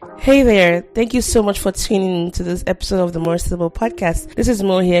Hey there, thank you so much for tuning in to this episode of the More Sibyl Podcast. This is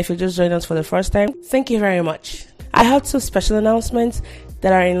Mo here. If you just joined us for the first time, thank you very much. I have two special announcements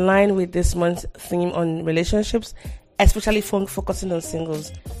that are in line with this month's theme on relationships, especially focusing on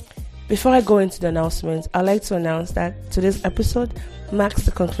singles. Before I go into the announcements, I'd like to announce that today's episode marks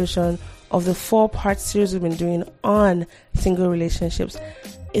the conclusion of the 4-part series we've been doing on single relationships.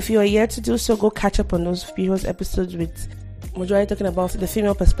 If you are yet to do so, go catch up on those previous episodes with Majority talking about the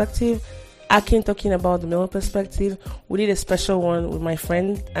female perspective, Akin talking about the male perspective. We did a special one with my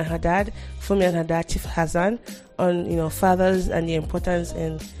friend and her dad, Fumi and her dad, Chief Hassan, on fathers and the importance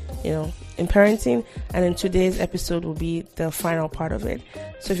in parenting. And in today's episode will be the final part of it.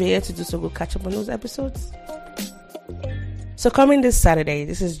 So if you're here to do so, go catch up on those episodes. So coming this Saturday,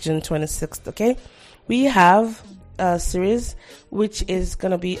 this is June 26th, okay? We have a series which is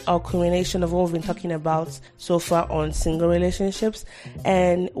going to be a culmination of what we've been talking about so far on single relationships,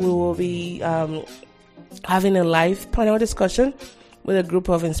 and we will be having a live panel discussion with a group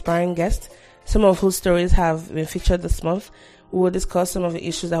of inspiring guests, some of whose stories have been featured this month. We will discuss some of the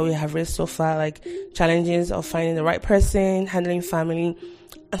issues that we have raised so far, like challenges of finding the right person, handling family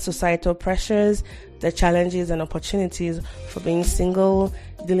and societal pressures, the challenges and opportunities for being single,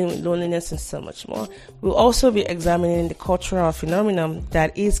 dealing with loneliness, and so much more. We'll also be examining the cultural phenomenon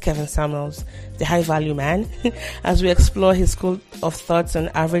that is Kevin Samuels, the high-value man, as we explore his school of thoughts on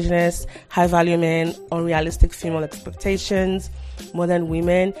averageness, high-value men, unrealistic female expectations, modern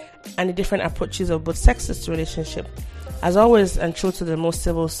women, and the different approaches of both sexes to relationship. As always, and true to the More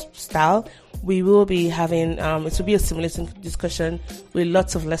Sibyl style, we will be having, it will be a simulating discussion with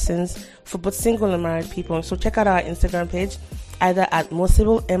lots of lessons for both single and married people. So check out our Instagram page, either at More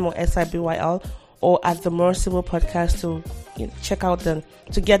Sibyl, MOSIBYL, or at the More Sibyl Podcast to check out to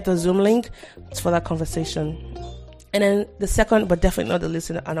get the Zoom link for that conversation. And then the second, but definitely not the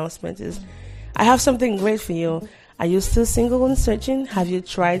least announcement is, I have something great for you. Are you still single and searching? Have you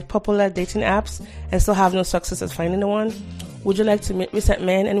tried popular dating apps and still have no success at finding the one? Would you like to meet recent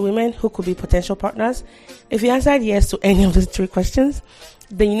men and women who could be potential partners? If you answered yes to any of these 3 questions,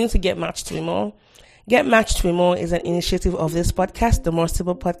 then you need to get matched with More. Get Matched with More is an initiative of this podcast, the More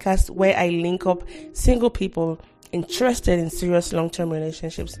Sibyl Podcast, where I link up single people interested in serious long-term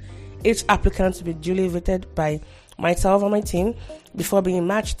relationships. Each applicant will be duly vetted by myself and my team before being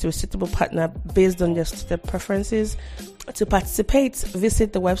matched to a suitable partner based on their stated preferences. To participate,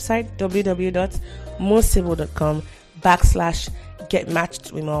 visit the website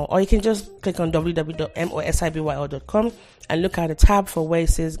www.moresibyl.com/getmatchedwithmore, or you can just click on www.mosibyl.com and look at the tab for where it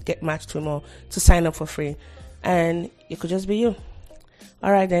says Get Matched with More to sign up for free, and it could just be you.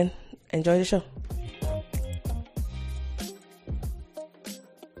 All right then, enjoy the show.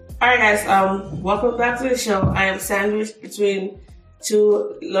 Alright guys, welcome back to the show. I am sandwiched between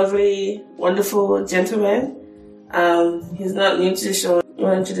 2 lovely, wonderful gentlemen. He's not new to the show. You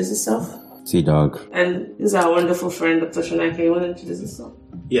want to introduce yourself? TDawg. And this is our wonderful friend, Dr. Sonaike. You want to introduce yourself?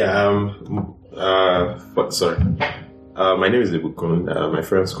 Yeah, my name is Ibukun. My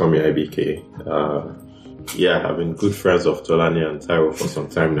friends call me IBK. I've been good friends of Tolani and Taiwo for some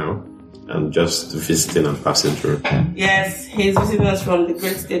time now. I'm just visiting and passing through. Yes, he's visiting us from the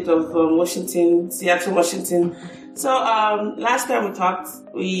great state of Washington, Seattle, Washington. So last time we talked,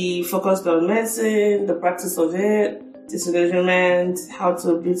 we focused on medicine, the practice of it, disillusionment, how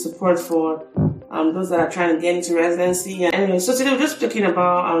to build support for those that are trying to get into residency. Anyway, so today we're just talking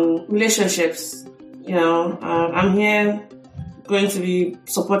about relationships. I'm here going to be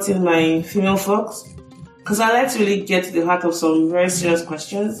supporting my female folks because I like to really get to the heart of some very serious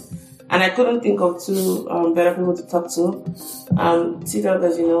questions. And I couldn't think of 2 better people to talk to. TDawg,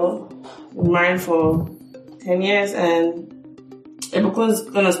 as you know, been married for 10 years, and Ibukun's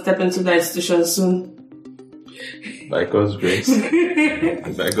gonna step into the institution soon. By God's grace.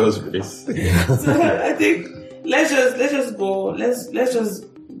 By God's grace. So I think let's just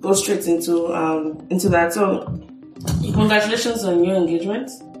go straight into that. So congratulations on your engagement.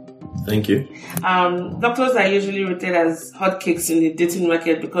 Thank you. Doctors are usually rated as hotcakes in the dating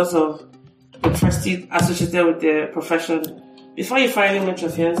market because of the prestige associated with the profession. Before you finally met your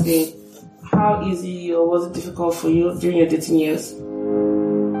fiancé, how easy or was it difficult for you during your dating years?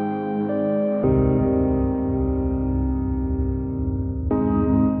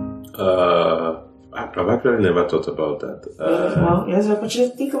 I've actually never thought about that. Well, here's your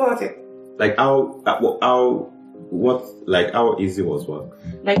opportunity. Think about it. Like how easy was what?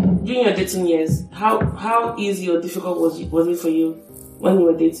 Like during your dating years, how easy or difficult was it for you when you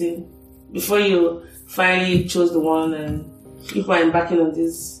were dating before you finally chose the one and people are embarking on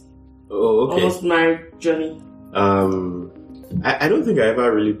this almost married journey? I don't think I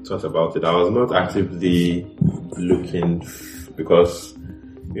ever really thought about it. I was not actively looking because,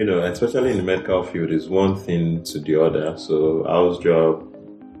 especially in the medical field, is one thing to the other. So house job,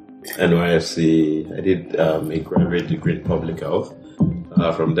 NYSC, I did a graduate degree in public health.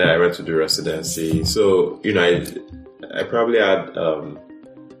 From there, I went to do residency. So, I probably had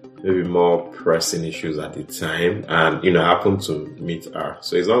maybe more pressing issues at the time, and I happened to meet her.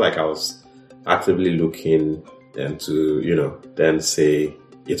 So it's not like I was actively looking then to then say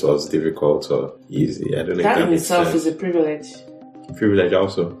it was difficult or easy. I don't know. That in itself is a privilege. Privilege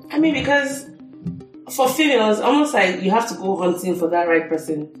also. I mean, because for females, almost like you have to go hunting for that right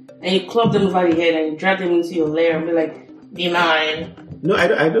person, and you club them over the head and you drag them into your lair and be like, "Be mine." No,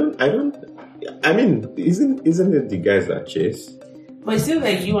 I don't. I mean, isn't it the guys that chase? But it seems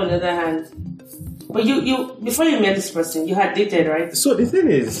like you, on the other hand, but you before you met this person, you had dated, right? So the thing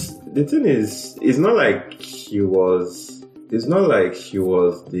is, it's not like he was. It's not like he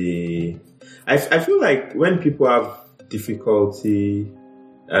was the. I feel like when people have difficulty,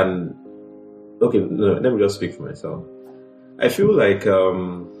 and okay, no, let me just speak for myself. I feel like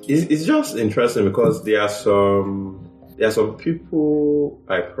it's just interesting because there are some people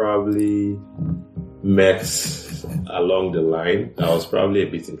I probably met along the line that I was probably a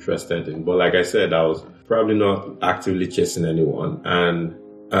bit interested in, but like I said, I was probably not actively chasing anyone, and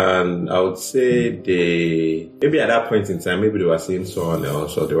I would say maybe at that point in time, maybe they were seeing someone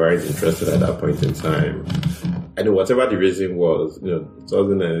else or they weren't interested at that point in time. I know whatever the reason was, it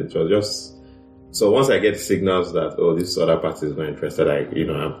was just. So once I get signals that this other party is not interested,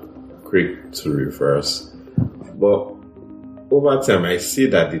 I'm quick to reverse. But over time, I see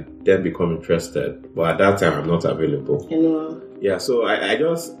that they then become interested, but at that time, I'm not available. Yeah, so I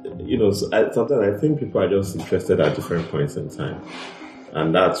just, sometimes I think people are just interested at different points in time.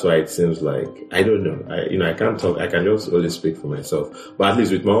 And that's why it seems like, I don't know, I can't talk, I can just only speak for myself. But at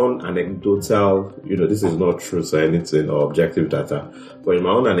least with my own anecdotal, this is not truth or anything or objective data, but in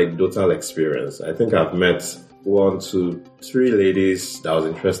my own anecdotal experience, I think I've met 1, 2, 3 ladies that I was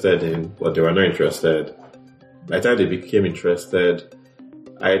interested in, but they were not interested. By the time they became interested,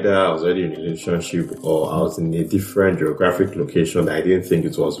 either I was already in a relationship or I was in a different geographic location that I didn't think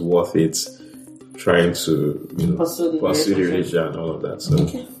it was worth it trying to pursue the relationship and all of that. So.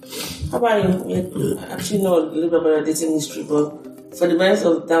 Okay. How about you? You actually know a little bit about your dating history, but for the benefit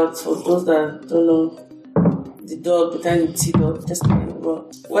of doubt, for those that don't know the dog behind the TDawg, just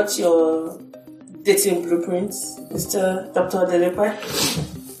what's your dating blueprint, Mr. Dr. Adedipe?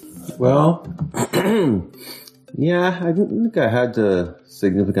 Well, yeah, I didn't think I had a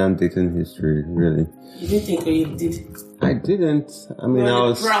significant dating history, really. You didn't think or you did? I didn't. I mean, I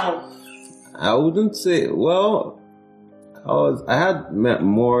was proud. I wouldn't say. Well, I had met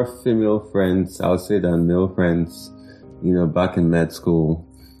more female friends, I would say, than male friends. Back in med school,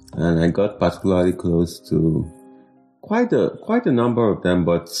 and I got particularly close to quite a number of them,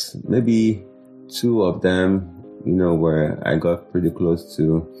 but maybe 2 of them, where I got pretty close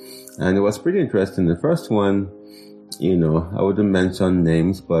to, and it was pretty interesting. The first one, I wouldn't mention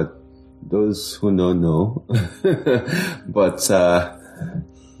names, but those who know. But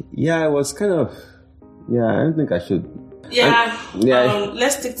yeah, it was kind of, I don't think I should.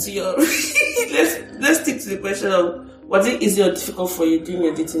 Let's stick to your let's stick to the question of, was it easy or difficult for you during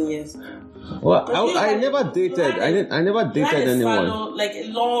your dating years? Well, I never dated. I never dated anyone. Like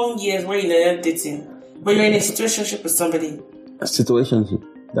long years where you're not dating, but you're in a situationship with somebody. A situationship.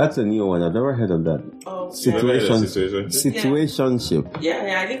 That's a new one. I've never heard of that. Oh, situationship.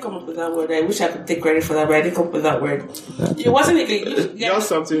 Yeah, I didn't come up with that word. I wish I could take credit for that, but I didn't come up with that word. It wasn't just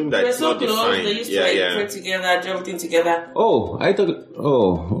something that's not defined. They used to pray together, do everything together. Oh, I thought.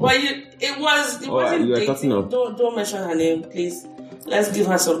 Oh, but it wasn't you dating. Don't mention her name, please. Let's give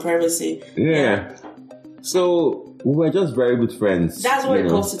her some privacy. Yeah. So we were just very good friends. That's what it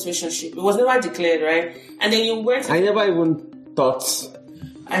calls situationship. It was never declared, right? And then you went. I never even thought.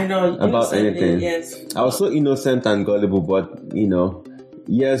 I know about anything. Yes. I was so innocent and gullible, but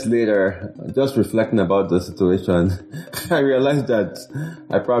years later, just reflecting about the situation, I realized that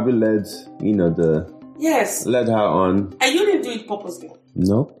I probably led her on. And you didn't do it purposely.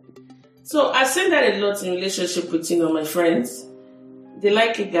 No. So I've seen that a lot in relationship with my friends. They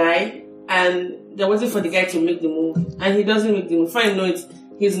like a guy and they're waiting for the guy to make the move, and he doesn't make the move. Before you know it,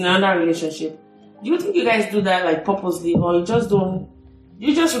 he's in another relationship. Do you think you guys do that like purposely, or you just don't?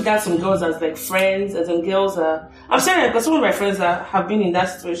 You just regard some girls as like friends, and some girls are. I'm saying that because some of my friends have been in that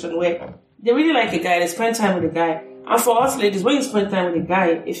situation where they really like a guy, they spend time with a guy. And for us ladies, when you spend time with a guy,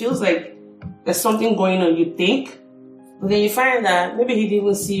 it feels like there's something going on, you think. But then you find that maybe he didn't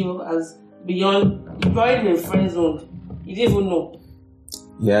even see you as beyond, you've already been friend zoned. You didn't even know.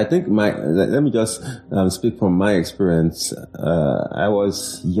 Yeah, I think let me just speak from my experience. I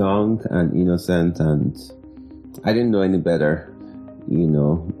was young and innocent and I didn't know any better,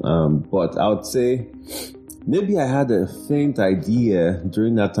 but I would say maybe I had a faint idea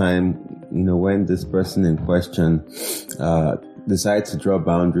during that time, when this person in question decided to draw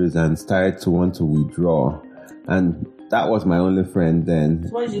boundaries and started to want to withdraw. And that was my only friend then,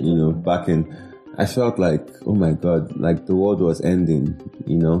 back in... I felt like, oh my God, like the world was ending,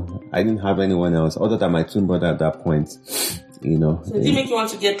 I didn't have anyone else other than my twin brother at that point, So did it make you want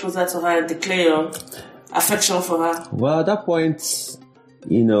to get closer to her and declare your affection for her? Well, at that point, This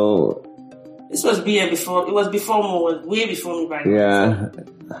was BM before, it was before more, way before me by now. Yeah,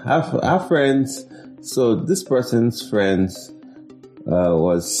 our friends, so this person's friends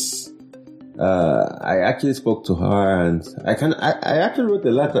was... I actually spoke to her and I actually wrote a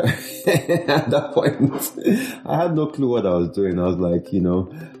letter at that point. I had no clue what I was doing. I was like,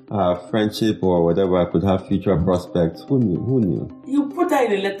 friendship or whatever, I could have future prospects. Who knew? You put that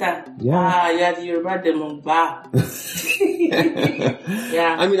in a letter? Yeah. Yeah, you write them on bar.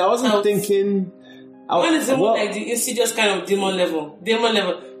 Yeah. I mean, I wasn't thinking... One is like the insidious kind of demon level. The one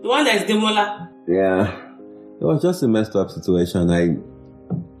that is demola. Yeah. It was just a messed up situation.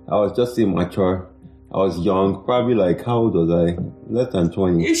 I was just immature. I was young. Probably like, how old was I? Less than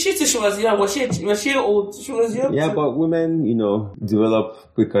 20. She was young. Was she old? She was young. Yeah, too. but women,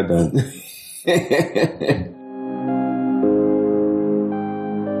 develop quicker than...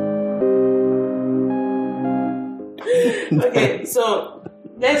 Okay, so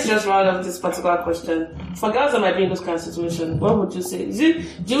let's just round up this particular question. For girls that might be in this kind of situation, what would you say?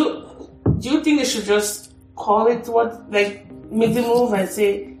 Do you think they should just call it make the move and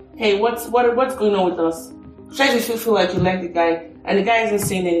say, hey, what's going on with us? Try to feel like you like the guy, and the guy isn't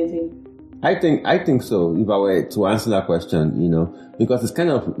saying anything. I think so. If I were to answer that question, because it's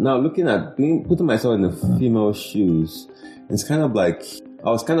kind of now looking at putting myself in the female shoes. It's kind of like I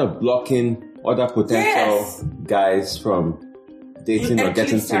was kind of blocking other potential guys from dating or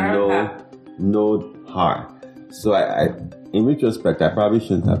getting to know her. So I in retrospect, I probably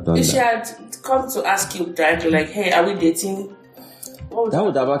shouldn't have done that. If she had come to ask you directly, like, hey, are we dating? That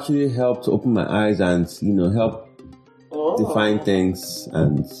would have actually helped open my eyes and, help define things.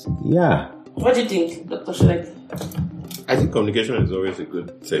 And yeah. What do you think, Dr. Sonaike? I think communication is always a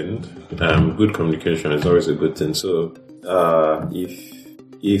good thing. Good communication is always a good thing. So,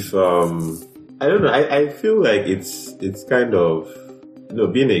 if I don't know, I feel like it's kind of,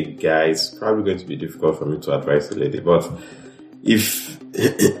 being a guy is probably going to be difficult for me to advise a lady. But if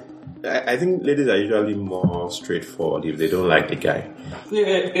I think ladies are usually more straightforward if they don't like the guy.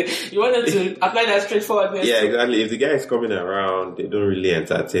 You want them to apply that straightforwardness? Yeah, exactly. If the guy is coming around, they don't really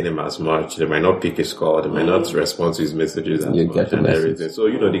entertain him as much. They might not pick his call. They might not respond to his messages as much and everything. So,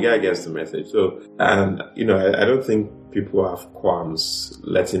 the guy gets the message. So, and, I don't think people have qualms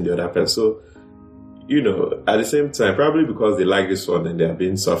letting the other person. So, at the same time, probably because they like this one and they're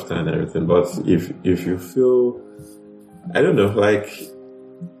being softer and everything. But if you feel, I don't know, like,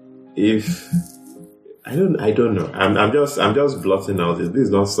 I don't know. I'm just blotting out. This is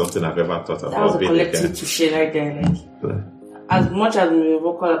not something I've ever thought about. That was a collective touche right there. Like, as much as we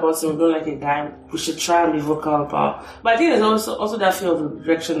vocal about something we don't like a guy, we should try and be vocal about. But I think there's also that fear of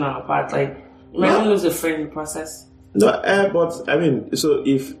rejection on our part. Like, you might not lose a friend in the process. No, but I mean, so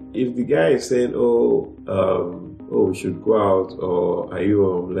if the guy is saying, we should go out, or are you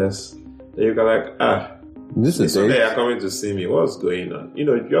homeless? Then you can like, this is a date. They are coming to see me. What's going on?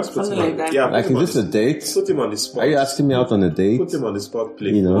 Just put something him on. Like that. Yeah, like, is this a date? Put him on the spot. Are you asking me out on a date? Put him on the spot,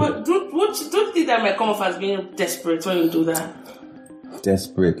 please. But don't you think that might come off as being desperate when you do that?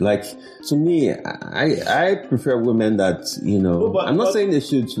 Desperate. Like, to me, I prefer women that, I'm not saying they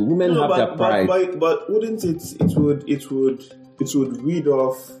should. Women have their pride. But wouldn't it would read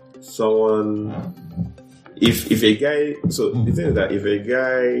off someone if a guy. So the thing is that if a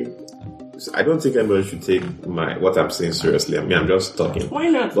guy, I don't think anybody should take what I'm saying seriously. I mean, I'm just talking. Why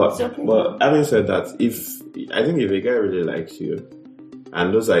not? But having said that, I think if a guy really likes you,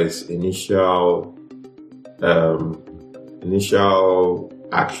 and those are his initial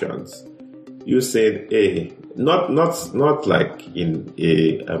actions, you said, hey, not like in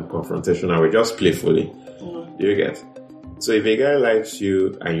a confrontational way, just playfully. Do you get? So if a guy likes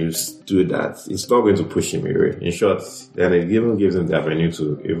you and you do that, it's not going to push him away. In short, then it even gives him the avenue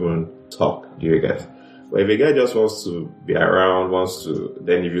to even talk. Do you get? But if a guy just wants to be around,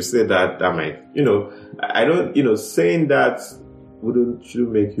 then if you say that might, I don't, saying that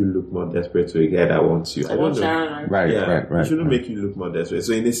shouldn't make you look more desperate to a guy that wants you. I don't know. Right. It shouldn't make you look more desperate.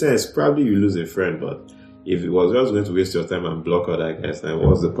 So in a sense, probably you lose a friend, but if it was just going to waste your time and block other guys, then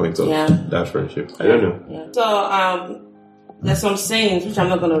what's the point of that friendship? I don't know. Yeah. So, there's some sayings, which I'm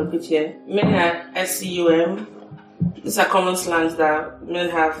not going to repeat here. Men are SCUM. These are common slangs that men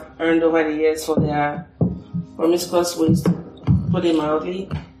have earned over the years for their promiscuous ways, to put it mildly.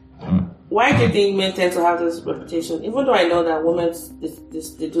 Why do you think men tend to have this reputation? Even though I know that women,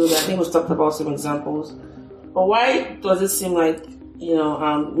 they do that. I think we've talked about some examples. But why does it seem like,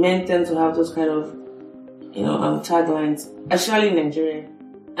 men tend to have those kind of, taglines, especially in Nigeria?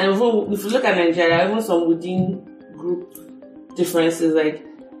 And if you look at Nigeria, even some within group differences, like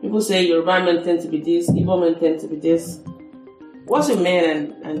people say Yoruba men tend to be this, Igbo men tend to be this. What's with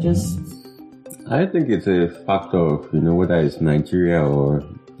men and just... I think it's a factor of, whether it's Nigeria or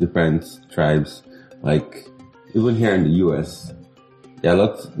different tribes. Like, even here in the US, there are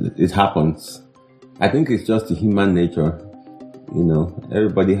lots, it happens. I think it's just the human nature.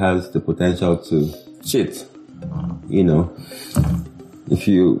 Everybody has the potential to cheat. If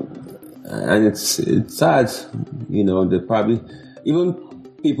you, and it's sad, they probably, even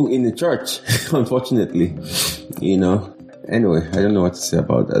people in the church, unfortunately, Anyway, I don't know what to say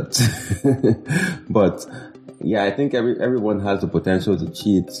about that. But yeah, I think everyone has the potential to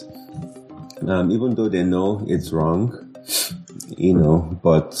cheat, even though they know it's wrong,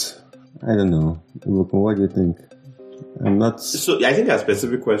 but I don't know. Ibukun, what do you think? I'm not. So I think a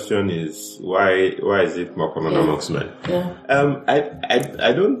specific question is why is it more common amongst men? Yeah. I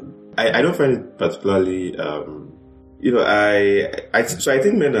don't find it particularly. I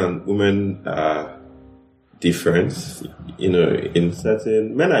think men and women are different. In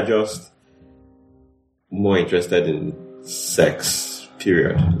certain, men are just more interested in sex.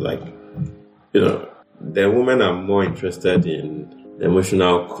 Period. Like, the women are more interested in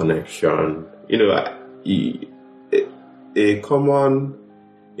emotional connection. A common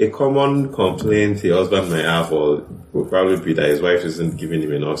complaint a husband may have will probably be that his wife isn't giving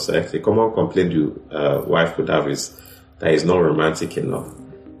him enough sex. A common complaint your wife would have is that he's not romantic enough.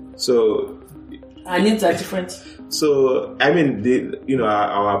 So our needs are different. So I mean,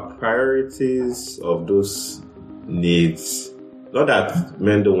 our priorities of those needs. Not that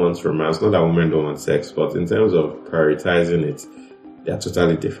men don't want romance, not that women don't want sex, but in terms of prioritizing it, they are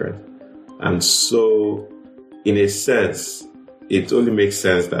totally different. And so, in a sense, it only makes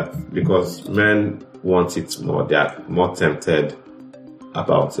sense that because men want it more, they are more tempted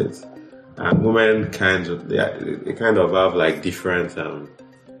about it. And women they kind of have like different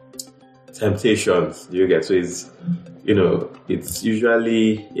temptations. You get, so it's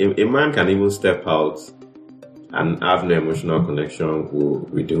usually a man can even step out and have no emotional connection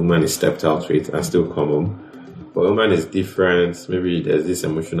with the woman he stepped out with and still come home. But woman is different. Maybe there's this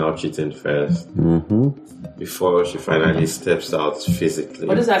emotional cheating first before she finally steps out physically.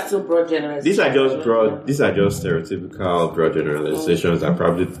 But these are still broad generalizations. These are just stereotypical broad generalizations that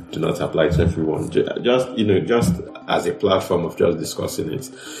probably do not apply to everyone. Just as a platform of just discussing it.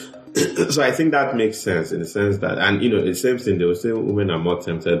 So I think that makes sense in the sense that, and the same thing, they will say women are more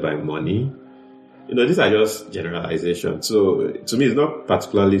tempted by money. These are just generalizations. So to me, it's not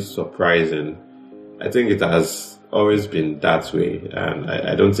particularly surprising. I think it has always been that way, and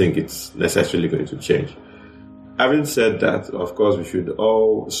I don't think it's necessarily going to change. Having said that, of course, we should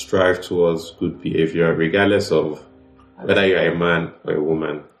all strive towards good behavior, regardless of whether you're a man or a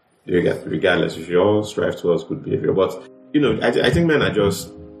woman. Regardless, we should all strive towards good behavior. But, I think men are just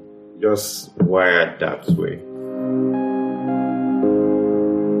wired that way.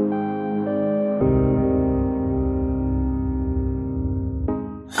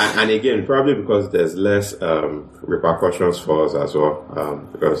 And again, probably because there's less repercussions for us as well.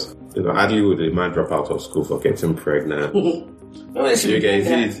 Because, hardly would a man drop out of school for getting pregnant. Medically,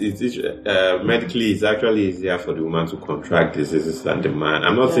 it's actually easier for the woman to contract diseases than the man.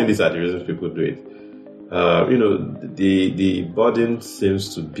 I'm not saying these are the reasons people do it. The burden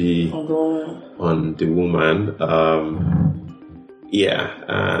seems to be on the woman.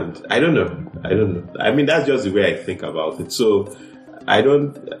 And I don't know. I mean, that's just the way I think about it. So, I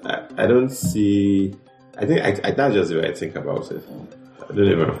don't see. I think that's just the way I think about it. I don't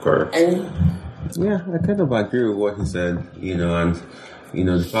even have courage. Yeah, I kind of agree with what he said. And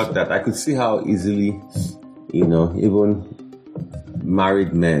the fact that I could see how easily, even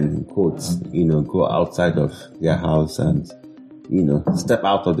married men, in quotes, go outside of their house and, step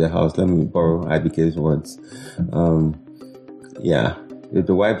out of their house. Let me borrow IBK's words. If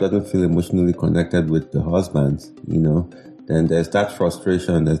the wife doesn't feel emotionally connected with the husband, then there's that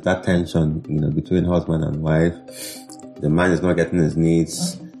frustration, there's that tension, between husband and wife. The man is not getting his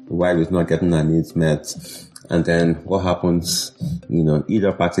needs, the wife is not getting her needs met. And then what happens,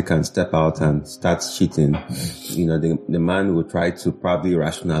 either party can step out and start cheating. The man will try to probably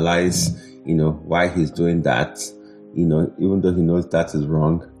rationalize, why he's doing that, even though he knows that is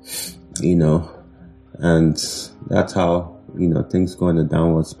wrong, and that's how, things go in a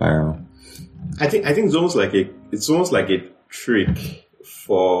downward spiral. I think it's almost like a trick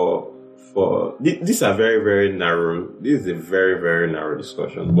for these are very, very narrow. This is a very, very narrow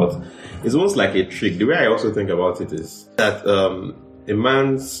discussion, but it's almost like a trick. The way I also think about it is that a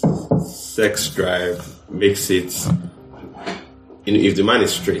man's sex drive makes it, if the man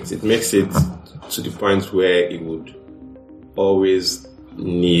is straight, it makes it to the point where he would always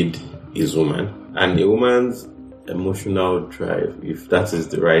need his woman. And a woman's emotional drive, if that is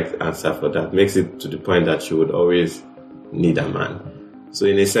the right answer for that, makes it to the point that she would always need a man. So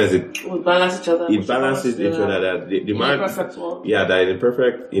in a sense, it would balance each other. It balances each other. That the man, in a perfect world. Yeah, that in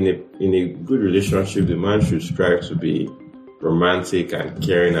a good relationship, the man should strive to be romantic and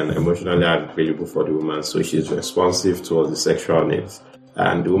caring and emotionally available for the woman, so she's responsive towards the sexual needs.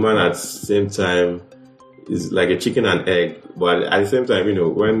 And the woman at the same time is like a chicken and egg, but at the same time,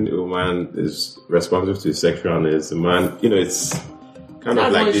 when a woman is responsive to his sexual needs, the man, it's kind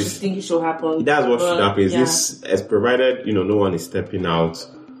of like this. That's what you think should happen. That's what should happen. Is this, as provided, no one is stepping out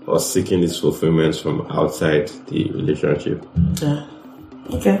or seeking these fulfillments from outside the relationship. Yeah.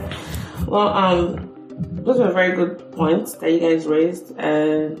 Okay. Well, those were very good points that you guys raised,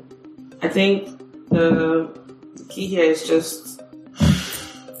 and I think the key here is just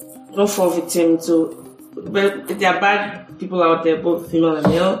don't fall victim to. But there are bad people out there, both female and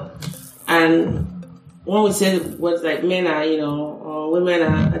male, and when we say words like men are, or women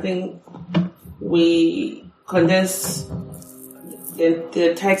are, I think we condense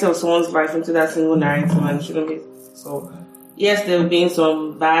the title of someone's life into that single narrative, and it shouldn't be so. Yes, there have been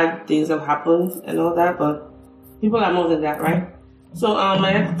some bad things that have happened and all that, but people are more than that, right? So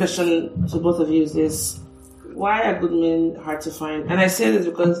my next question to both of you is this: why are good men hard to find? And I say this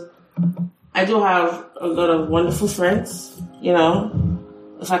because I do have a lot of wonderful friends.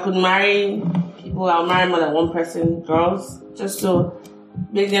 If I could marry people, I'll marry more than one person, girls, just to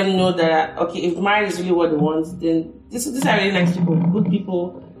make them know that, okay, if marriage is really what they want, then these are really nice people, good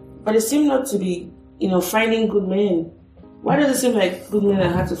people, but they seem not to be, finding good men. Why does it seem like good men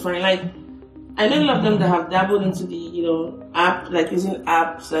are hard to find? Like, I know a lot of them that have dabbled into the, app, like using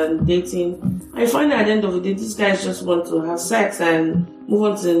apps and dating. I find that at the end of the day, these guys just want to have sex and move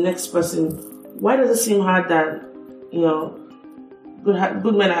on to the next person. Why does it seem hard that,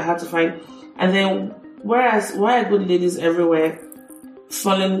 good men are hard to find? And then, why are good ladies everywhere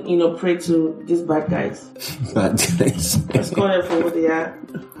falling, prey to these bad guys? Bad guys. Let's call them for what they are.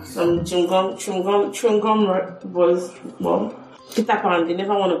 Some chewing gum boys, well, Peter Pan, they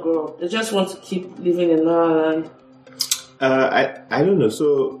never want to grow up. They just want to keep living in La La Land. I don't know.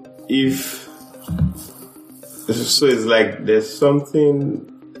 So it's like there's something,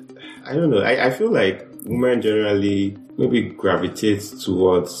 I don't know. I feel like women generally maybe gravitate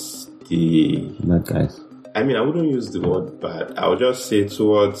towards the bad guys. I mean, I wouldn't use the word bad. I would just say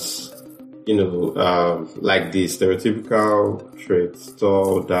towards, like the stereotypical traits,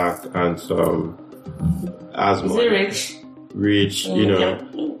 tall, dark, handsome, Is he rich? Rich,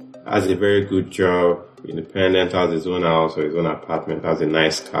 has a very good job, independent, has his own house or his own apartment, has a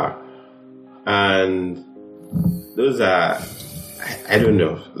nice car. And those are, I don't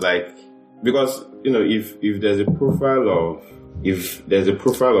know, like, because, if there's a profile of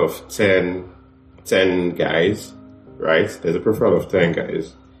 10 guys, right? There's a profile of 10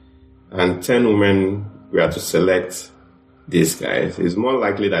 guys, and 10 women were to select these guys. It's more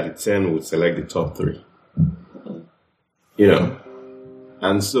likely that the 10 would select the top 3.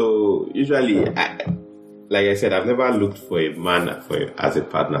 And so usually, like I said, I've never looked for a man as a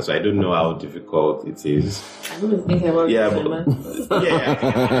partner, so I don't know how difficult it is. I've been thinking about I don't know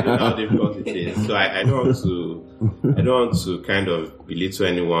how difficult it is. So I don't want to kind of belittle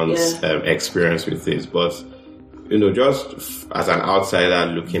anyone's experience with this, but just as an outsider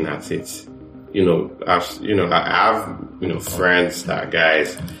looking at it, I have friends that are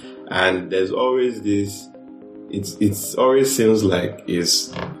guys, and there's always this. It always seems like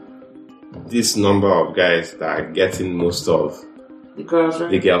it's this number of guys that are getting most of the girls,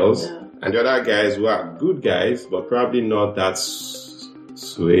 right? Yeah. And the other guys who are good guys, but probably not that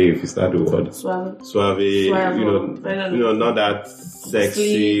suave. Is that the word? Suave. Not that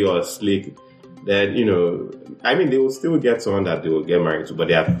sexy or sleek. Then they will still get someone that they will get married to, but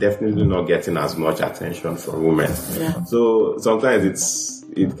they are definitely not getting as much attention from women. Yeah. So sometimes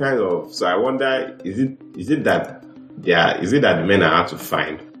it kind of. So I wonder, is it that the men are hard to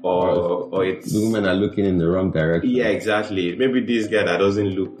find, or it's the women are looking in the wrong direction. Yeah, exactly. Maybe this guy that doesn't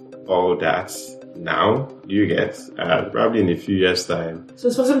look all that now, you get probably in a few years' time. So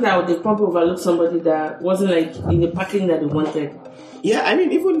it's possible that they probably overlooked somebody that wasn't like in the packaging that they wanted. Yeah, I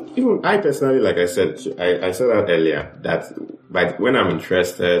mean, even I personally, like I said, I said that earlier, that when I'm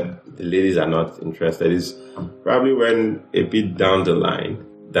interested, the ladies are not interested. It's probably when a bit down the line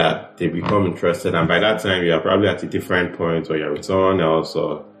that they become interested, and by that time you are probably at a different point, or you're with someone else,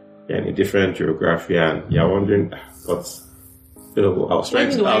 or you're in a different geography, and you're wondering, what's, I was trying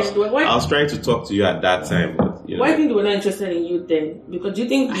to talk to you at that time, but why do you think they were not interested in you then? Because do you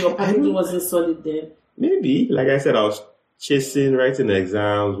think your packaging wasn't solid then? Maybe, like I said, I was chasing, writing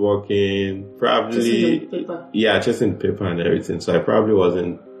exams, working, probably chasing paper and everything. So I probably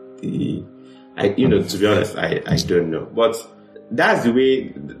wasn't to be honest, I don't know. But that's the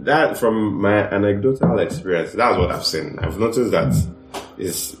way, that from my anecdotal experience, that's what I've seen. I've noticed that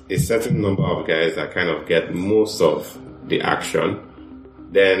is a certain number of guys that kind of get most of the action.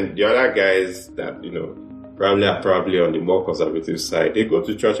 Then the other guys that, probably on the more conservative side, they go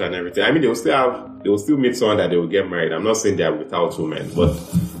to church and everything. I mean, they will still meet someone that they will get married. I'm not saying they are without women, but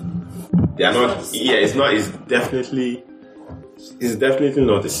they are not. Yeah, it's definitely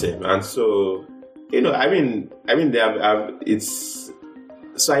not the same. And so, I mean, it's.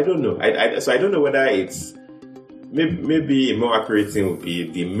 So I don't know. So I don't know whether it's maybe a more accurate thing would be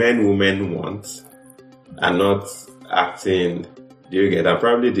the men women want are not acting. Do you get that?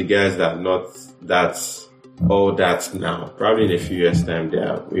 Probably the guys that are not that. All that now, probably in a few years' time, they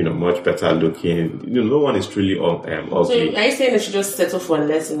are, much better looking. No one is truly ugly. So, are you saying they should just settle for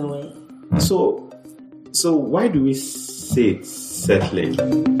less in a way? So why do we say it's settling?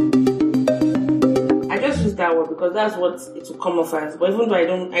 I just use that word because that's what it will come off as. But even though I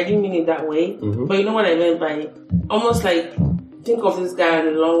didn't mean it that way. Mm-hmm. But you know what I meant by almost like think of this guy on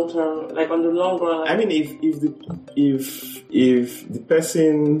the long term, like on the long run. I mean, if the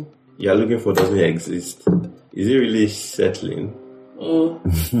person you're looking for doesn't exist, is it really settling? For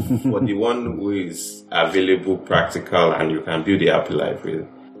the one who is available, practical, and you can build a happy life with.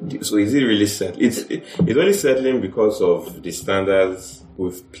 So is it really settling? It's only settling because of the standards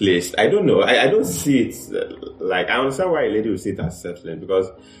we've placed. I don't know. I don't see it like, I understand why a lady would see it as settling because,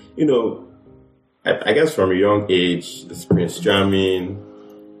 I guess from a young age, this Prince Charming,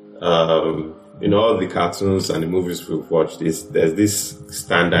 all the cartoons and the movies we've watched, there's this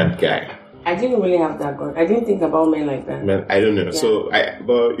standard guy. I didn't really have that going. I didn't think about men like that. Man, I don't know. Yeah. So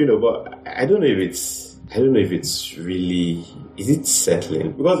but I don't know if it's really, is it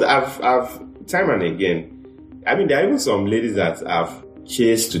settling? Because I've time and again, I mean, there are even some ladies that have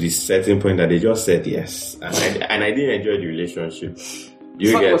chased to this certain point that they just said yes, and I didn't enjoy the relationship.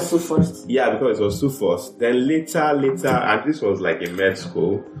 It was too forced. Yeah, because it was too forced. Then later, and this was like in med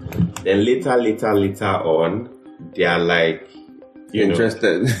school. Then later on, they are like,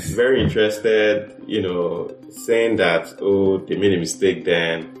 interested, very interested. Saying that they made a mistake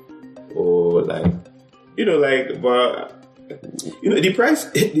then, but the price.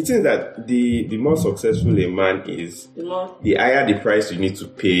 The thing that the more successful a man is, the higher the price you need to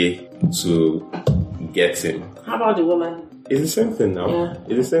pay to get him. How about the woman? It's the same thing now. Yeah.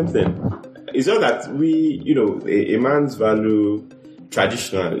 It's the same thing. It's just that a man's value,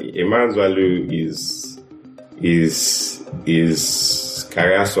 traditionally, a man's value is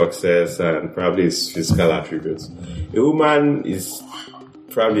career success and probably his physical attributes. A woman is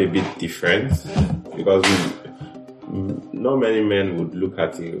probably a bit different because not many men would look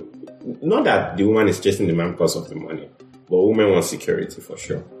at it. Not that the woman is chasing the man because of the money, but women want security for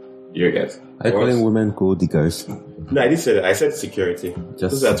sure. You get? I calling women gold diggers. No, I didn't say that. I said security.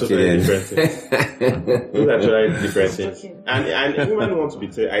 Those are totally different things. Those are totally different things. And women want to be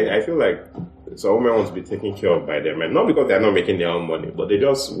I feel like some women want to be taken care of by their men. Not because they're not making their own money, but they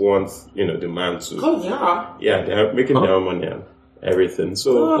just want, the man to. Oh, yeah. Yeah, they're making their own money and everything.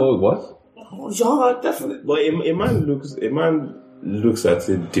 So. What? Oh, yeah, definitely. But a man looks at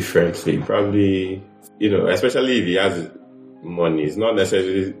it differently. Probably, especially if he has money. It's not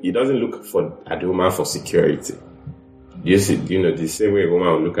necessarily, he doesn't look at the woman for security. You see, the same way a woman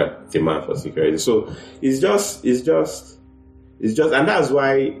will look at the man for security. So it's just, and that's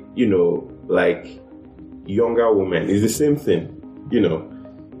why, like younger women, it's the same thing.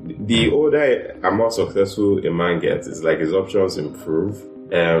 The older and more successful a man gets, it's like his options improve.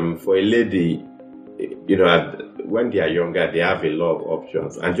 For a lady, when they are younger, they have a lot of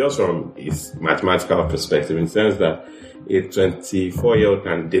options. And just from his mathematical perspective, in the sense that a 24-year-old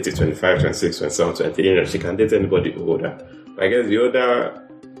can date a 25, 26, 27, 28, she can date anybody older. But I guess the older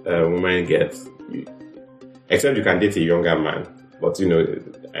woman gets, except you can date a younger man. But,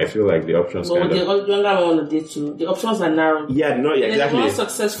 I feel like the options but the younger one want to date you. The options are narrow. Yeah, no, yeah, exactly. The more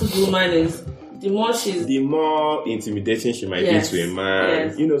successful the woman is, the more intimidating she might be to a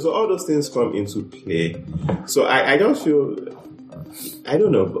man. Yes. So all those things come into play. So I don't feel, I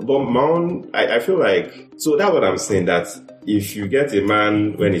don't know, but my own, I feel like, so that's what I'm saying, that if you get a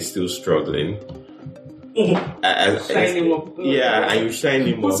man when he's still struggling, shine him up. Yeah, and you shine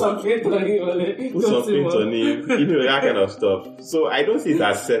him Put up. some paint on him. Put some paint on him. That kind of stuff. So I don't see it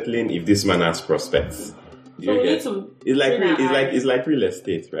as settling if this man has prospects. It's like real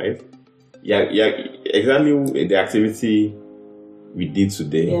estate, right? Yeah, exactly the activity we did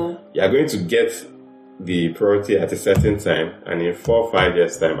today. Yeah. You're going to get the property at a certain time, and in 4 or 5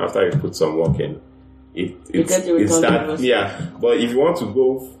 years' time, after you put some work in, it starts. Yeah, but if you want to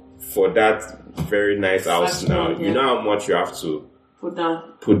go for that very nice house now, you know how much you have to put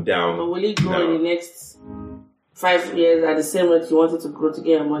down. But will it grow in the next 5 years at the same rate you wanted to grow to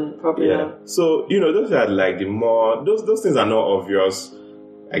get money? Probably not. So those are like the more those things are not obvious.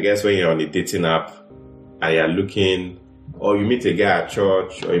 I guess when you're on a dating app and you're looking, or you meet a guy at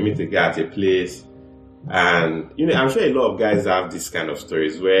church, or you meet a guy at a place, and I'm sure a lot of guys have this kind of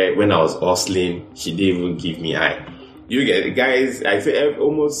stories where when I was hustling, she didn't even give me eye. You get guys, I say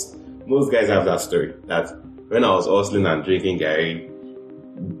almost most guys have that story, that when I was hustling and drinking Gary,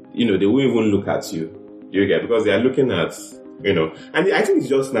 they won't even look at you. You get, because they are looking at, and I think it's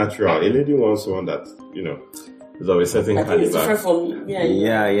just natural. A lady wants one that, is of a certain caliber. It's different from me.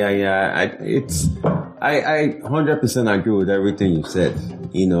 Yeah. I 100% agree with everything you said.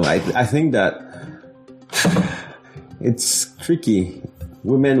 I think that it's tricky.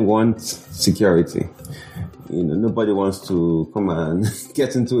 Women want security. Nobody wants to come and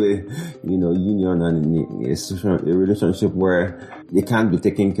get into a, union and a relationship where they can't be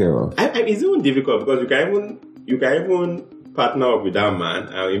taken care of. It's even difficult because you can even partner up with that man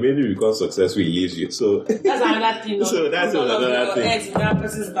and immediately become successful, he leaves you. So that's another thing. So that's another thing. Eggs in that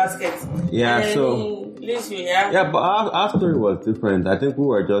person's basket. Yeah. Yeah, but our story was different. I think we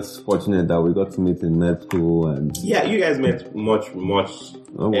were just fortunate that we got to meet in med school, and you guys met much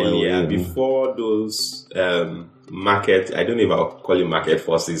earlier, before those market. I don't know if I'll call it market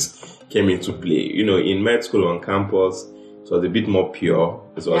forces came into play. In med school on campus, it was a bit more pure.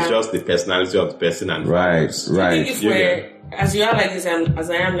 It was just the personality of the person and right. Do you think if we're as you are like this and as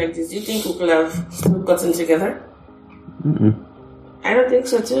I am like this, do you think we could have still gotten together? Mm-mm. I don't think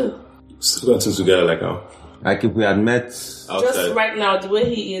so too. Still gotten together like how? Like if we had met outside. Just right now, the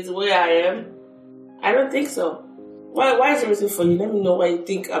way he is, the way I am, I don't think so. Why is everything for you? Let me know why you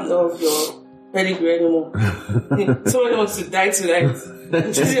think I'm not of your pedigree anymore. Someone wants to die tonight.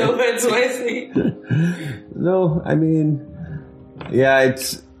 Just your words wisely. No, I mean,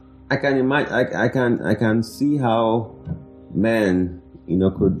 it's. I can imagine. I can see how men,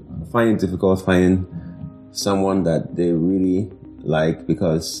 could find it difficult finding someone that they really like,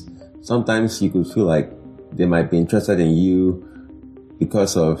 because sometimes you could feel like they might be interested in you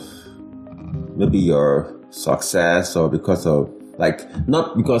because of maybe your success, or because of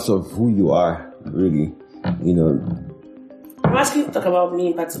not because of who you are really. I'm asking you to talk about me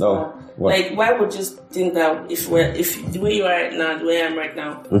in particular. Why would you think that if the way you are right now, the way I am right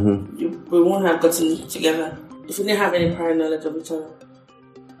now, we won't have gotten together if we didn't have any prior knowledge of each other?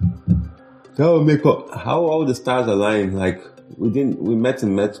 That would make up. How all the stars align? Like we met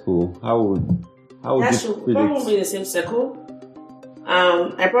in med school. How would probably be in the same circle.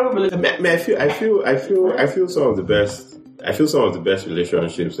 I probably. I feel some of the best. I feel some of the best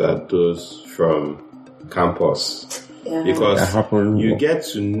relationships are those from campus. Yeah. Because you get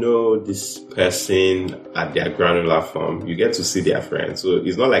to know this person at their granular form. You get to see their friends. So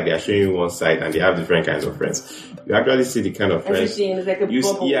it's not like they're showing you one side and they have different kinds of friends. You actually see the kind of friends. Everything is like a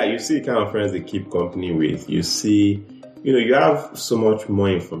bubble. You see the kind of friends they keep company with. You see, you have so much more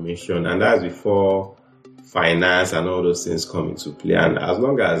information, and that's before finance and all those things come into play. And as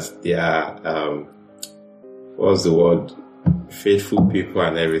long as they are, what's the word? Faithful people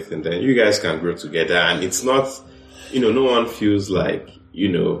and everything, then you guys can grow together. And it's not, no one feels like,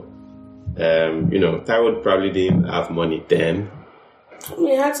 Taiwo probably didn't have money then.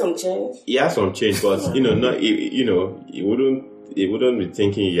 He had some change. He had some change, but not, he wouldn't be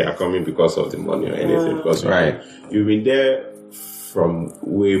thinking you are coming because of the money or anything. Because you've been there from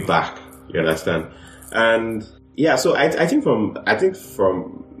way back. You understand? And so I think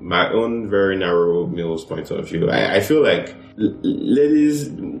from my own very narrow male's point of view, I feel like ladies,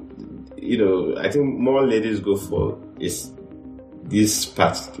 I think more ladies go for is this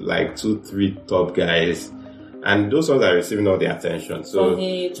part, like 2-3 top guys, And those ones are receiving all the attention. So from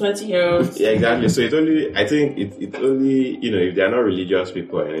the 20-year-olds. Yeah, exactly. So it only, I think it only, if they are not religious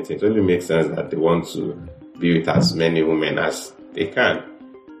people or anything, it only makes sense that they want to be with as many women as they can.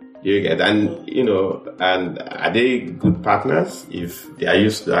 You get, and and are they good partners if they are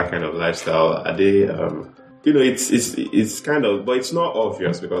used to that kind of lifestyle? Are they, it's kind of, but it's not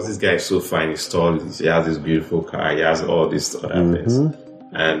obvious because this guy is so fine, he's tall, he has this beautiful car, he has all these other things,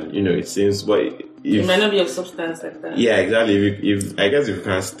 and it seems, but it might not be of substance like that. Yeah, exactly. If I guess if you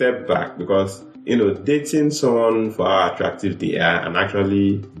can step back, because dating someone for how attractive they are and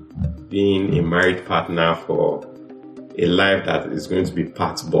actually being a married partner for a life that is going to be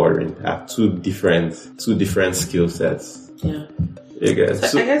part boring are two different skill sets. Yeah. I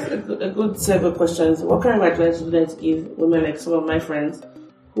guess. So I guess a good set of questions. What kind of advice would you like to give women like some of my friends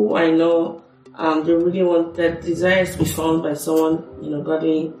who I know they really want that desires to be found by someone,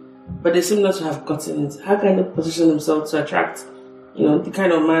 godly, but they seem not to have gotten it? How can they position themselves to attract, the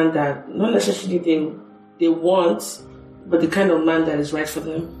kind of man that not necessarily they want, but the kind of man that is right for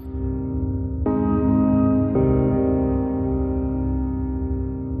them?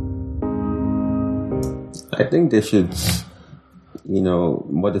 I think they should,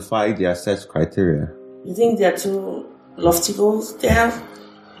 modify their search criteria. You think they are too lofty goals they have?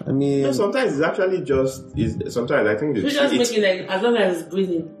 I mean, no, sometimes it's actually sometimes I think it's just making as long as it's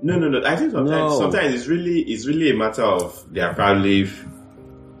breathing. No. I think sometimes it's really a matter of there are probably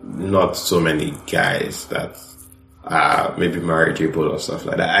not so many guys that are maybe marriageable or stuff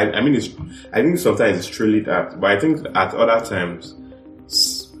like that. I think sometimes it's truly that, but I think at other times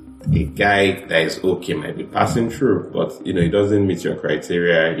a guy that is okay might be passing through, but he doesn't meet your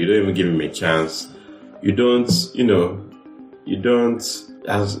criteria. You don't even give him a chance. You don't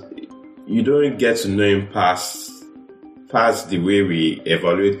get to know him past the way we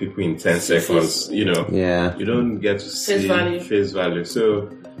evaluate people in 10 seconds. Yeah. You don't get to see face value.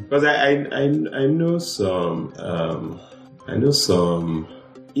 So, because I know some.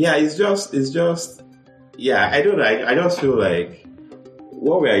 Yeah, it's just. Yeah, I don't know. I just feel like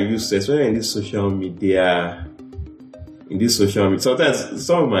what we are used to, especially in this social media, sometimes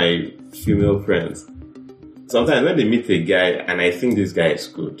some of my female friends, sometimes when they meet a guy and I think this guy is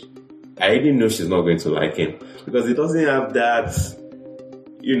good, I already know she's not going to like him because he doesn't have that,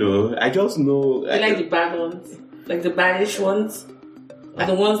 I just know. You like the bad ones? Like the baddish ones? Like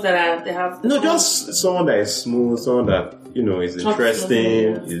the ones that they have... No, just someone that is smooth, someone that, is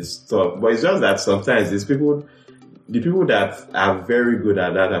interesting, is tough. But it's just that sometimes it's people... The people that are very good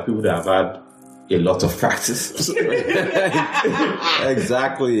at that are people that have had a lot of practice.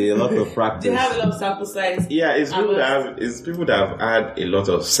 Exactly, a lot of practice. They have a lot of sample size. Yeah, it's people that have had a lot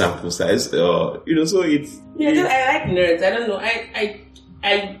of sample size. So it's. Yeah, I like nerds. I don't know.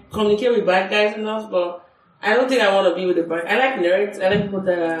 I communicate with bad guys enough, but I don't think I want to be with a bad. I like nerds. I like people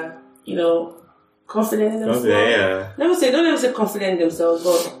that are confident in themselves. Yeah. Don't even say confident in themselves,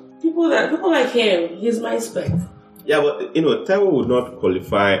 but people like him. He's my spec. Yeah, but Taiwo would not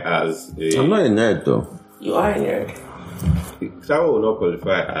qualify as a... I'm not a nerd though. You are a nerd. Taiwo would not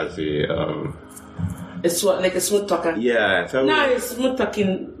qualify as a like a smooth talker. Yeah, Taiwo... No, he's smooth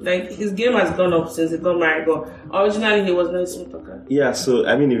talking. Like his game has gone up since he got married, but originally he was not a smooth talker. Yeah, so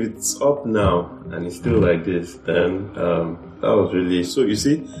if it's up now and it's still like this, then that was really... So you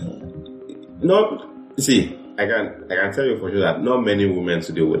see, I can tell you for sure that not many women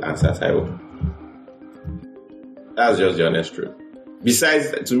today would answer Taiwo. That's just the honest truth.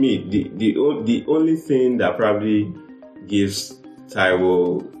 Besides, to me, the only thing that probably gives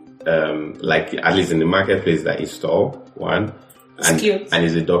Taiwo, like at least in the marketplace, that he's tall, one, and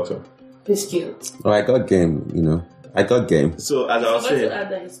he's a doctor. He's cute. Oh, I got game. I got game. So as I was saying, to add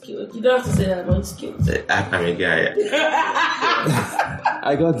that he's cute. You don't have to say that, but he's cute. I'm a guy.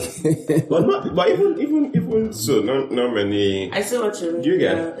 I got game. But even so, not many. I see what you mean. Do you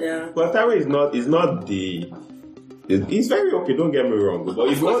get? Yeah. But Taiwo is not the. He's very okay. Don't get me wrong. But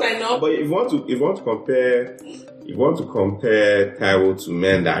if you want to compare Taiwo to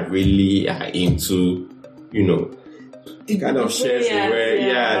men that really are into, the kind of shirts they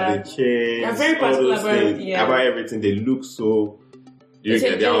wear, the chains, they're very particular about everything. They look so.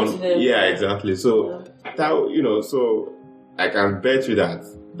 Yeah, exactly. So Taiwo, so I can bet you that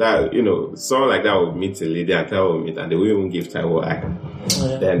someone like that will meet a lady and Taiwo will meet, and they will even give Taiwo eye.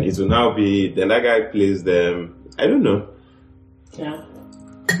 Yeah. Then it will now be that guy plays them. I don't know. Yeah.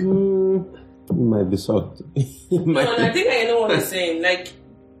 You might be shocked. I think I know what you're saying. Like,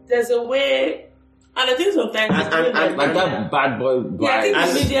 there's a way, and I think sometimes and that bad boy vibe. Yeah, I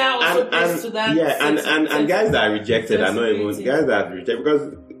think the media also plays to that. Yeah, and guys that are rejected are not even guys that are rejected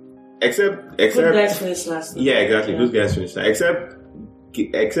because Except good guys finish last. Yeah, exactly. Good guys finish last.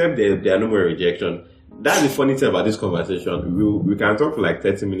 Except there are no more rejection. That's the funny thing about this conversation. We can talk for like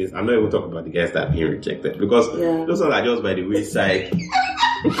 30 minutes. I'm not even talking about the guys that are being rejected because those are just by the wayside.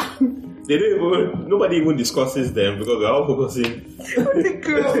 They don't even. Nobody even discusses them because we're all focusing.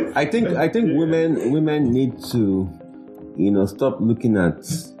 I think women need to, stop looking at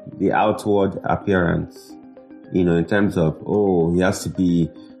the outward appearance. In terms of he has to be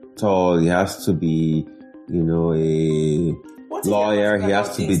tall, he has to be, a lawyer, he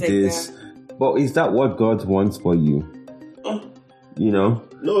has to be this. That? But is that what God wants for you? No,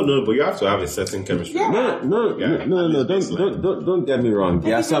 but you have to have a certain chemistry. Yeah. No. Don't get me wrong.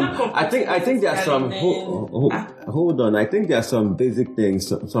 There are some. I think there are some. Hold on. I think there are some basic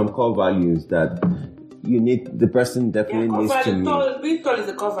things, some core values that you need. The person definitely needs to meet. Being tall is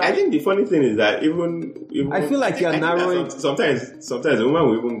a core value. I think the funny thing is that even I feel like you're narrowing. Sometimes the woman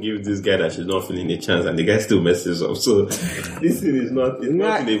will even give this guy that she's not feeling a chance, and the guy still messes up. So this thing is not in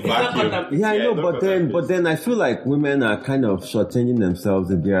a vacuum. Yeah, I know, but then I feel like women are kind of shortchanging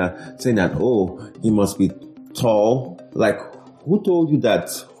themselves if they're saying that he must be tall. Like, who told you that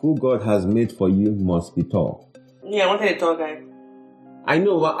who God has made for you must be tall? Yeah, I wanted a tall guy. I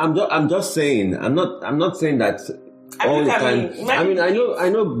know. I'm just saying. I'm not saying that all the time. I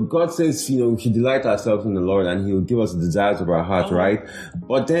know. God says, we should delight ourselves in the Lord, and He will give us the desires of our heart, right?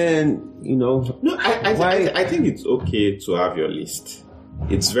 But then, No, I think it's okay to have your list.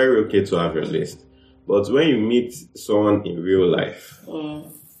 It's very okay to have your list. But when you meet someone in real life,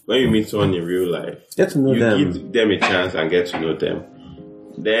 get to know them. Give them a chance and get to know them.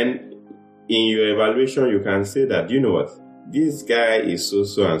 Then, in your evaluation, you can say that, you know what? This guy is so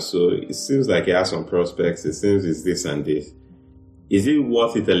and so. It seems like he has some prospects. It seems it's this and this. Is it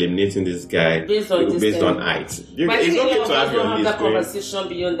worth it eliminating this guy based on height? It's okay to have your list. That conversation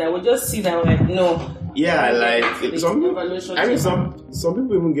beyond that. We'll just see that no. Yeah, some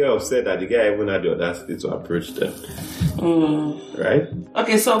people even get upset that the guy even had the audacity to approach them. Right?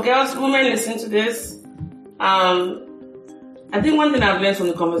 Okay, so girls, women, listen to this. I think one thing I've learned from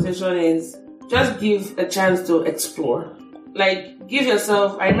the conversation is just give a chance to explore. Like, give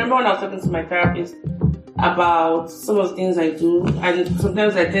yourself. I remember when I was talking to my therapist about some of the things I do, and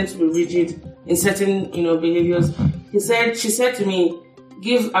sometimes I tend to be rigid in certain, behaviors. She said to me,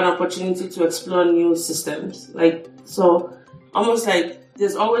 give an opportunity to explore new systems. Like, so almost like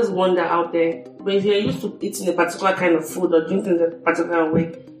there's always wonder out there. But if you're used to eating a particular kind of food or doing things a particular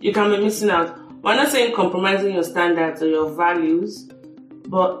way, you can be missing out. We're not saying compromising your standards or your values,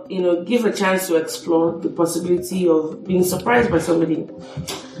 but, give a chance to explore the possibility of being surprised by somebody.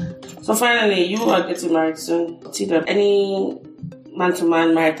 So finally, you are getting married soon. TDawg, any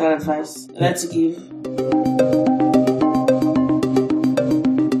man-to-man marital advice you'd like to give?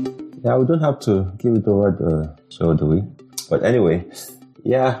 Yeah, we don't have to give it over the show, do we? But anyway,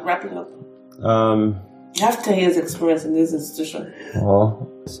 yeah. Wrapping up. You have 10 years experience in this institution. Oh,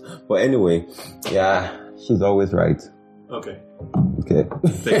 but anyway, yeah, she's always right. Okay.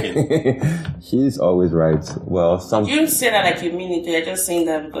 She's always right. Well, you don't say that like you mean it. You're just saying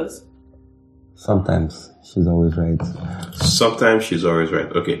that because sometimes she's always right. Sometimes she's always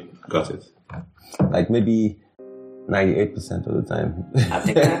right. Okay, got it. Like maybe 98% of the time. I'll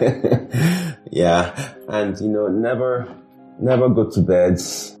take that. Yeah, and never go to bed.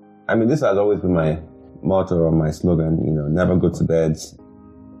 I mean, this has always been my motto or my slogan. Never go to bed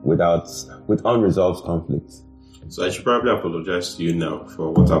with unresolved conflicts. So I should probably apologize to you now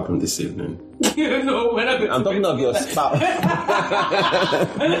for what happened this evening. We're not going I'm talking of your spouse.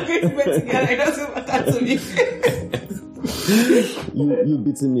 We're not going to bed together. It doesn't matter to me. You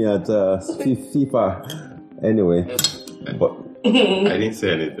beating me at FIFA. Anyway, but I didn't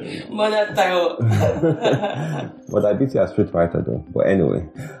say anything. Mother Taiwo. But I beat you at Street Fighter though. But anyway,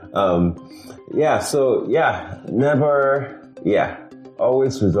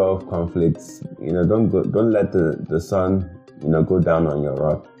 always resolve conflicts. Don't let the sun, go down on your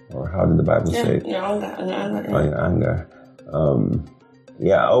wrath, or how did the Bible say it? Your anger. On your anger.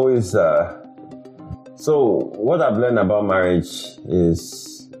 Always. So what I've learned about marriage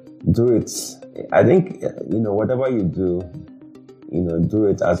is do it. I think whatever you do, do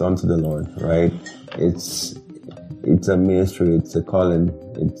it as unto the Lord, right? It's a ministry. It's a calling.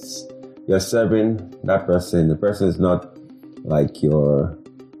 You're serving that person. The person is not like your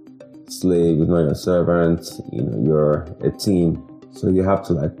slave, is not your servant, you're a team. So you have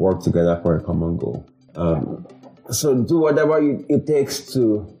to work together for a common goal. So do whatever it takes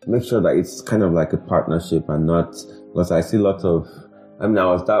to make sure that it's kind of like a partnership and not, because I see lots of, I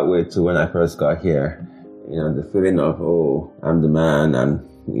was that way too when I first got here. The feeling of, I'm the man and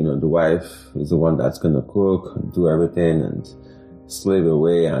the wife is the one that's going to cook, do everything and slave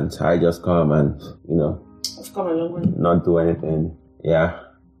away, and I just come and, I've come a long way. Not do anything. Yeah,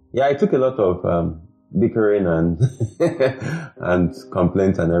 it took a lot of bickering and and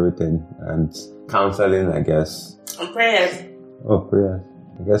complaints and everything, and counseling, I guess. And prayers. Oh, prayers.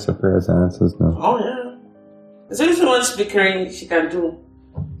 I guess your prayers are answers now. Oh, yeah. There's only so much bickering she can do.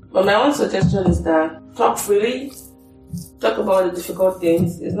 But my own suggestion is that talk freely, talk about the difficult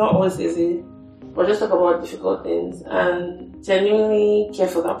things. It's not always easy, but just talk about difficult things and genuinely care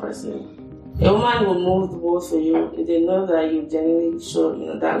for that person. A woman will move the world for you if they know that you genuinely show,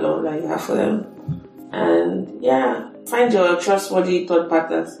 that love that you have for them. And find your trustworthy third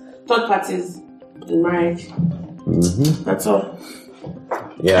parties in marriage. Mm-hmm. That's all.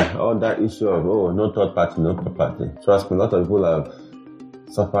 Yeah, all that issue of no third party. Trust me, a lot of people have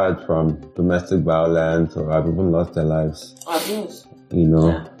suffered from domestic violence or have even lost their lives. Abuse.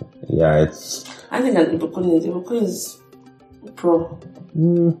 It's. I think that Ibukun is pro.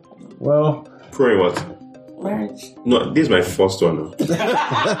 Well, pro in what? Marriage. No, this is my first one.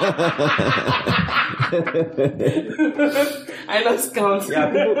 I lost count. Yeah,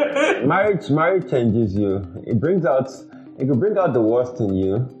 people, marriage changes you. It could bring out the worst in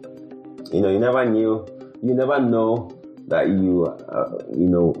you. You never know that you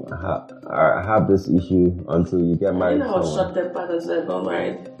have this issue until you get married. I know how short-tempered until I got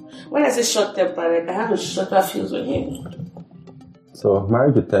married. When I say short-tempered, I have a shorter fuse with him. So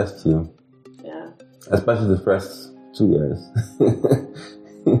marriage will test you. Yeah. Especially the first 2 years.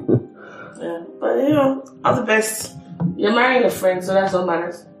 Yeah, but all the best. You're marrying a friend, so that's what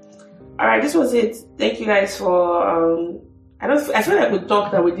matters. Alright, this was it. Thank you guys for I feel like we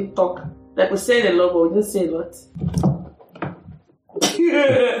talked and we didn't talk. Like we said a lot, but we didn't say a lot.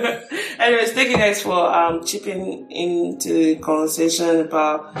 Anyways, thank you guys for chipping into the conversation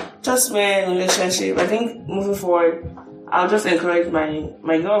about trust-men, relationship. I think moving forward, I'll just encourage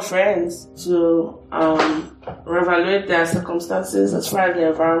my girlfriends to reevaluate their circumstances as far as the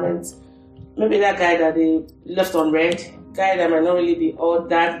environment. Maybe that guy that they left on red, guy that might not really be all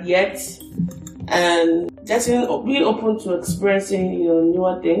that yet, and being open to experiencing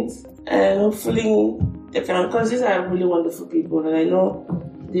newer things, and hopefully they can, because these are really wonderful people, and I know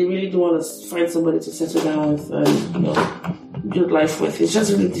they really do want to find somebody to settle down with and build life with. It's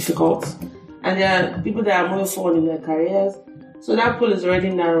just really difficult. And there are people that are moving forward in their careers. So that pool is already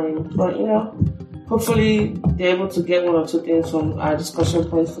narrowing. But, hopefully they're able to get one or two things from our discussion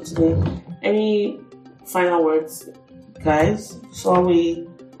points for today. Any final words, guys, before we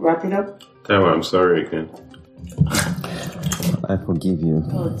wrap it up? Taiwo, I'm sorry again. I forgive you.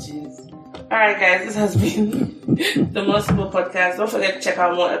 Oh, jeez. Alright, guys, this has been the More Sibyl Podcast. Don't forget to check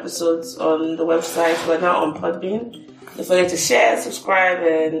out more episodes on the website. We're now on Podbean. Don't forget to share, subscribe,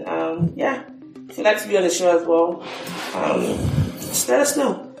 and if you'd like to be on the show as well, just let us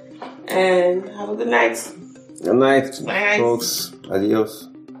know. And have a good night. Good night, Bye, folks. Adios.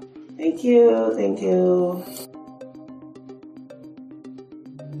 Thank you.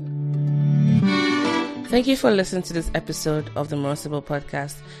 Thank you for listening to this episode of the More Sibyl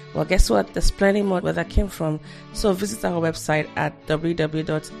Podcast. Well, guess what? There's plenty more where that came from. So visit our website at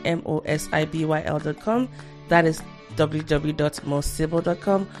www.mosibyl.com. That is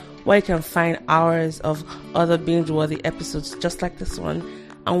www.moresibyl.com, where you can find hours of other binge-worthy episodes just like this one.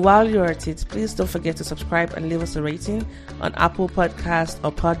 And while you're at it, please don't forget to subscribe and leave us a rating on Apple Podcast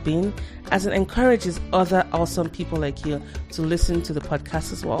or Podbean, as it encourages other awesome people like you to listen to the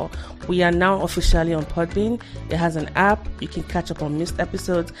podcast as well. We are now officially on Podbean. It has an app. You can catch up on missed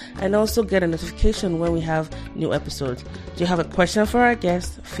episodes and also get a notification when we have new episodes. Do you have a question for our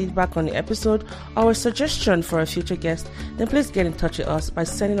guest, feedback on the episode, or a suggestion for a future guest? Then please get in touch with us by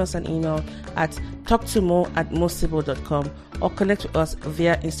sending us an email at talktomo@moresibyl.com or connect with us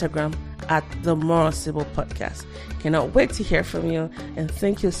via Instagram at the More Sibyl Podcast. Cannot wait to hear from you, and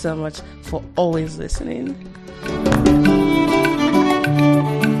thank you so much for always listening.